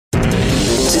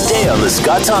weekday on The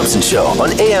Scott Thompson Show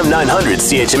on AM 900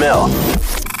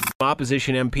 CHML.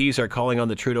 Opposition MPs are calling on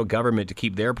the Trudeau government to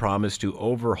keep their promise to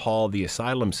overhaul the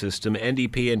asylum system.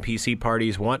 NDP and PC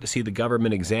parties want to see the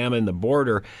government examine the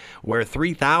border, where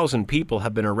 3,000 people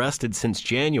have been arrested since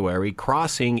January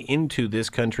crossing into this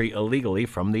country illegally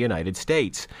from the United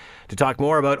States. To talk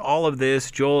more about all of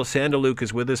this, Joel Sandilouk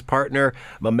is with his partner,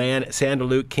 my man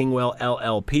Sandilouk Kingwell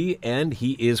LLP, and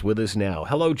he is with us now.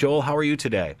 Hello, Joel. How are you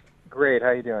today? Great. How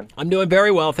are you doing? I'm doing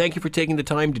very well. Thank you for taking the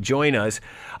time to join us.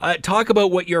 Talk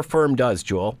about what your firm does,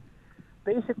 Joel.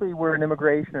 Basically, we're an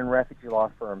immigration and refugee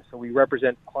law firm, so we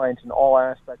represent clients in all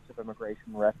aspects of immigration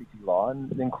and refugee law,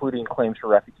 including claims for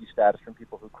refugee status from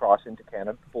people who cross into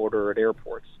Canada, border, or at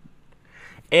airports.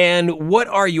 And what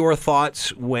are your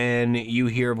thoughts when you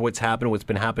hear of what's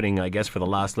been happening, I guess, for the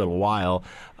last little while,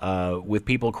 with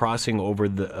people crossing over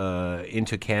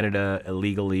into Canada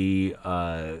illegally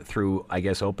through, I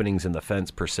guess, openings in the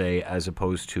fence per se, as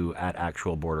opposed to at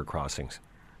actual border crossings?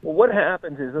 Well, what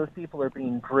happens is those people are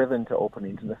being driven to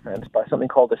openings in the fence by something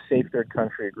called the Safe Third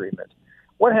Country Agreement.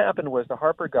 What happened was the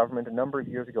Harper government a number of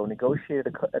years ago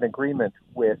negotiated an agreement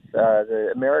with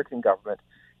the American government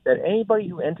that anybody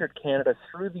who entered Canada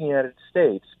through the United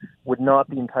States would not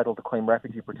be entitled to claim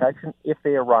refugee protection if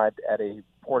they arrived at a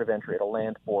port of entry, at a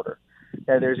land border.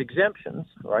 Now, there's exemptions,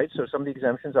 right? So some of the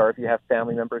exemptions are if you have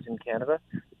family members in Canada,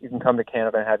 you can come to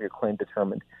Canada and have your claim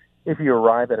determined. If you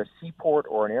arrive at a seaport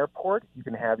or an airport, you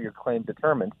can have your claim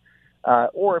determined.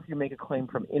 Or if you make a claim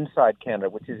from inside Canada,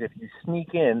 which is if you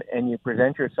sneak in and you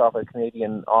present yourself at a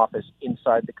Canadian office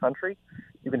inside the country,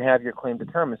 you can have your claim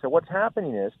determined. So what's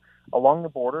happening is, along the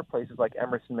border, places like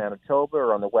Emerson, Manitoba,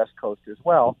 or on the West Coast as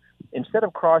well, instead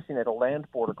of crossing at a land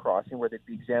border crossing where they'd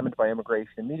be examined by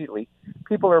immigration immediately,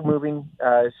 people are moving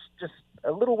just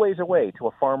a little ways away to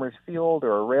a farmer's field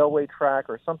or a railway track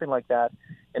or something like that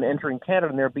and entering Canada,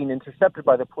 and they're being intercepted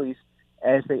by the police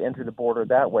as they enter the border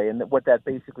that way. And what that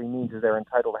basically means is they're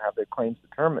entitled to have their claims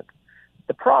determined.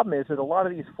 The problem is that a lot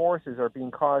of these forces are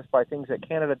being caused by things that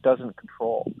Canada doesn't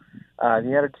control. The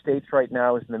United States right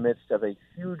now is in the midst of a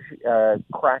huge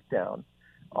crackdown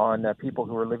on people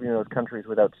who are living in those countries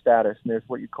without status, and there's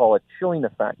what you call a chilling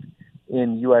effect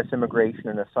in U.S. immigration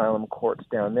and asylum courts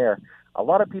down there. A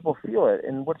lot of people feel it,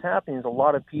 and what's happening is a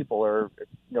lot of people are,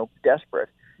 desperate,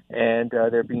 and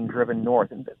they're being driven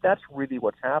north, and that's really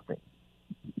what's happening.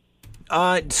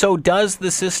 So does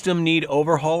the system need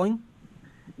overhauling?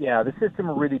 Yeah, the system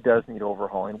really does need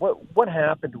overhauling. What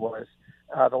happened was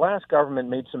the last government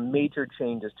made some major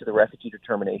changes to the refugee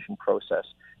determination process.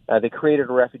 They created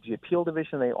a refugee appeal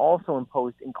division. They also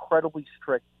imposed incredibly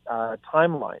strict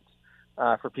timelines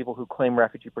for people who claim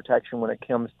refugee protection when it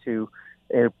comes to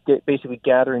basically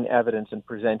gathering evidence and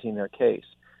presenting their case.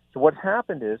 So what's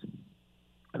happened is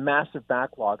a massive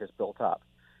backlog has built up,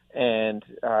 and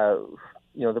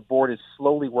the board is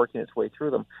slowly working its way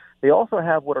through them. They also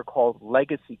have what are called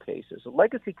legacy cases. So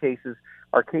legacy cases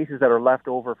are cases that are left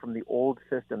over from the old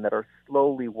system that are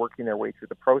slowly working their way through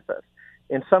the process.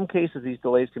 In some cases, these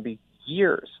delays can be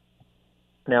years.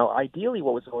 Now, ideally,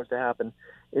 what was supposed to happen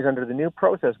is under the new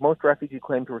process, most refugee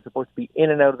claims were supposed to be in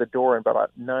and out of the door in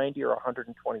about 90 or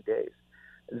 120 days.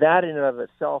 That in and of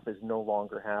itself is no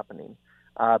longer happening.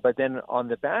 But then on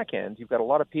the back end, you've got a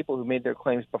lot of people who made their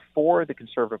claims before the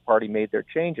Conservative Party made their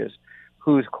changes,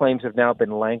 whose claims have now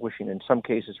been languishing in some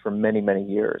cases for many, many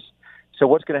years. So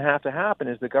what's going to have to happen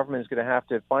is the government is going to have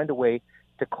to find a way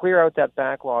to clear out that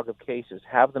backlog of cases,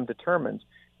 have them determined,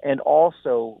 and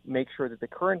also make sure that the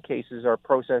current cases are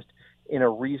processed in a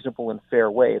reasonable and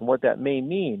fair way. And what that may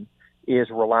mean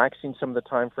is relaxing some of the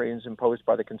timeframes imposed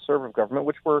by the Conservative government,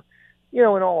 which were, in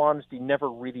all honesty, never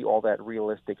really all that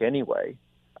realistic anyway.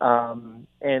 And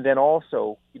then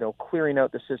also, clearing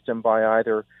out the system by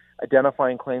either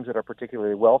identifying claims that are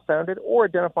particularly well-founded or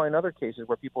identifying other cases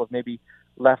where people have maybe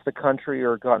left the country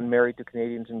or gotten married to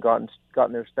Canadians and gotten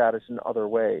their status in other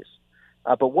ways.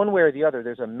 But one way or the other,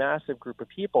 there's a massive group of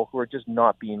people who are just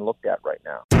not being looked at right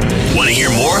now. Want to hear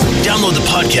more? Download the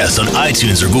podcast on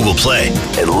iTunes or Google Play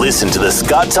and listen to The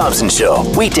Scott Thompson Show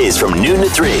weekdays from noon to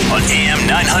 3 on AM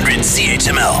 900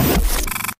 CHML.